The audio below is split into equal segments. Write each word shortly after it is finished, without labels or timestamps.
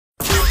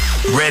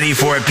Ready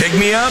for a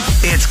pick-me-up?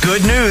 It's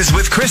Good News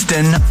with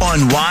Kristen on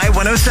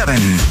Y107.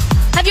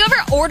 Have you ever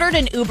ordered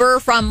an Uber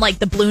from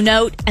the Blue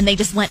Note and they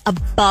just went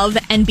above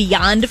and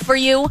beyond for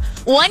you?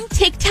 One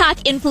TikTok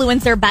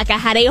influencer, Becca,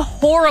 had a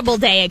horrible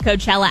day at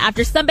Coachella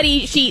after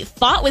somebody she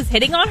thought was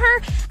hitting on her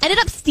ended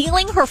up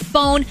stealing her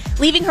phone,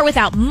 leaving her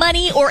without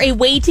money or a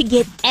way to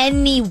get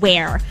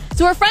anywhere.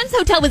 So her friend's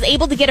hotel was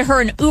able to get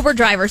her an Uber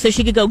driver so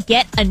she could go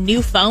get a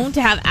new phone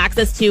to have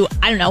access to,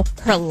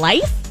 her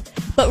life.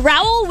 But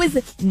Raul was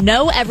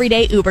no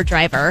everyday Uber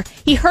driver.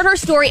 He heard her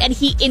story and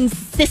he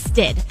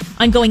insisted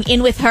on going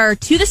in with her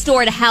to the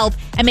store to help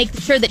and make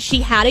sure that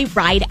she had a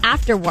ride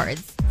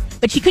afterwards.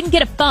 But she couldn't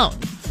get a phone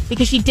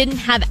because she didn't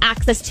have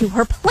access to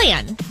her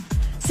plan.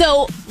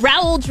 So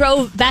Raul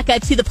drove Becca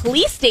to the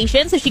police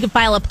station so she could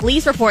file a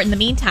police report in the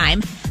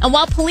meantime. And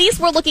while police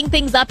were looking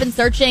things up and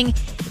searching,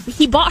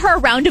 he bought her a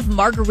round of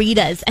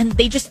margaritas and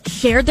they just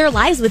shared their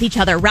lives with each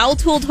other. Raul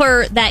told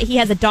her that he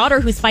has a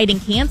daughter who's fighting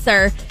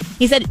cancer.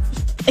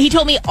 He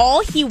told me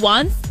all he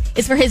wants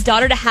is for his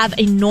daughter to have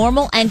a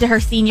normal end to her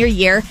senior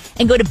year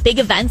and go to big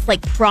events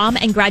like prom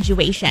and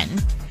graduation.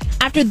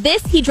 After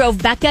this, he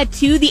drove Becca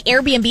to the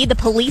Airbnb the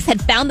police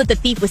had found that the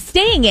thief was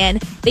staying in.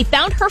 They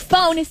found her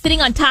phone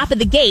sitting on top of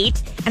the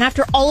gate. And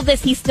after all of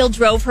this, he still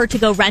drove her to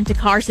go rent a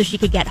car so she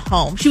could get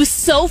home. She was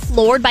so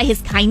floored by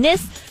his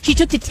kindness, she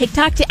took to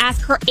TikTok to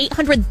ask her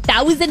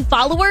 800,000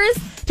 followers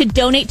to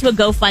donate to a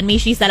GoFundMe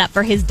she set up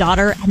for his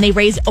daughter. And they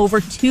raised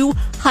over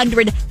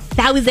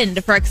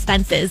 $200,000 for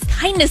expenses.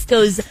 Kindness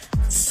goes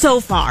so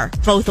far,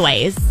 both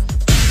ways.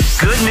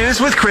 Good News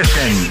with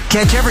Kristen.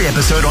 Catch every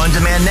episode on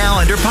demand now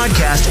under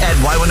podcast at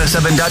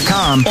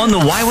Y107.com, on the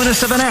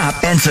Y107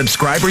 app, and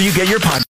subscribe where you get your podcast.